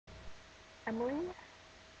Emily,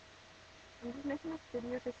 I'm just making this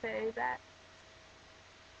video to say that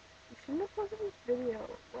you shouldn't have posted this video.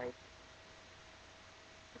 Like,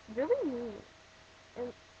 it's really mean.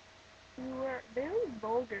 And you were very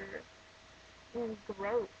vulgar and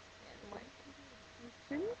gross. And, like, you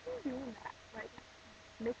shouldn't be doing that. Like,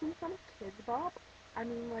 making fun of Kids Bop. I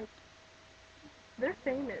mean, like, they're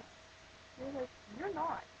famous. You're like, you're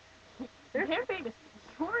not. They're famous.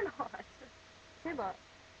 You're not. Kayla,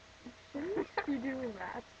 you shouldn't be doing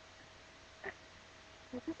that.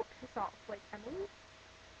 This is a piss off. Like, Emily?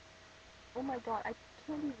 Oh my god, I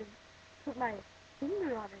can't even put my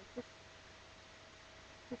finger on it.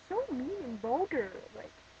 It's so mean and vulgar.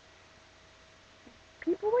 Like,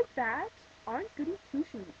 people like that aren't goody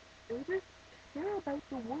two-shoes. They just care about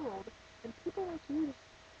the world, and people like you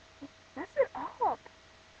just mess it up.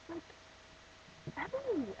 Like,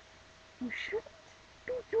 Emily, you shouldn't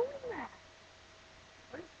be doing that.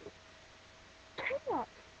 Kayla,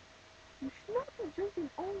 you should not be drinking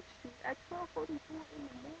Orange Juice at 12:44 in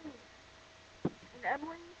the morning. And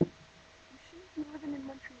Emily, you shouldn't be living in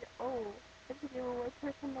Montreal. Oh, this video was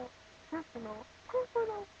personal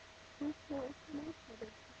information.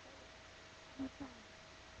 I'm sorry.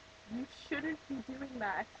 You shouldn't be doing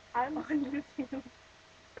that I'm on YouTube.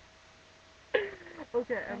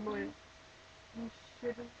 okay, Emily. You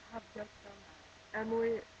shouldn't have just done that.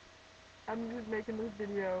 Emily, I'm just making this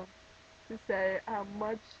video to say how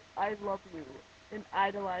much I love you and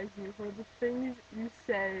idolize you for the things you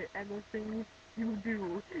say and the things you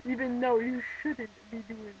do, even though you shouldn't be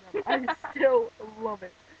doing them. I still love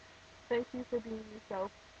it. Thank you for being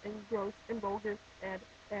yourself and gross and vulgar and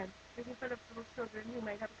Making fun of little children who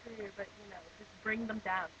might have a career, but just bring them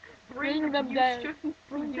down. bring them you down. shouldn't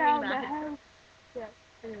Bring be down doing the that. house. Yeah.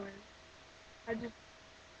 Anyways, I just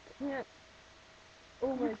can't.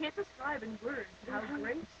 Oh You my. can't describe in words how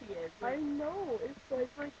great she is. I know.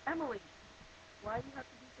 It's like Emily. Why do you have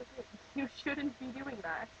to be so great? You shouldn't be doing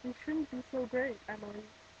that. You shouldn't be so great, Emily.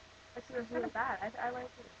 Actually, that's kind of bad. I like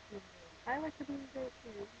her being great. I like her being great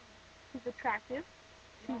too. She's attractive.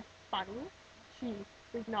 She's funny. She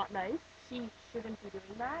is not nice. She shouldn't be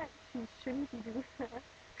doing that. She shouldn't be doing that.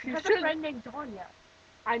 She has a friend named Danya.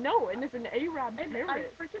 I know, and it's an Arab and parrot.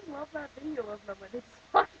 I freaking love that video of them when they just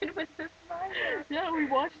walking with this Minecraft. Yeah, we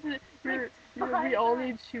watched it. We all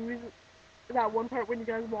need shoes. That one part when you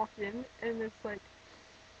guys walk in, and it's like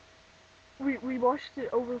we watched it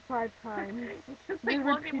over 5 times. We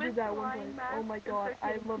repeated that one time. Oh my god,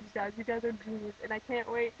 I love you guys. You guys are genius, and I can't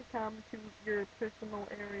wait to come to your personal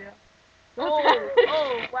area.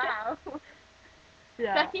 Oh, wow.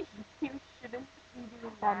 Yeah. You shouldn't be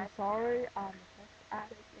doing that. I'm sorry, I'm a sex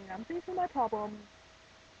addict, and I'm facing my problems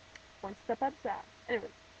one step at a time.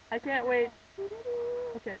 Anyways, I can't wait.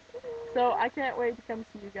 Okay, so I can't wait to come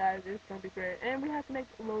see you guys. It's gonna be great, and we have to make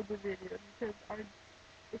loads of videos because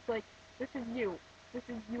it's like this is you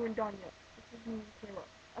and Danya. This is me and Kayla.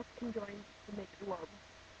 Us conjoined to make love.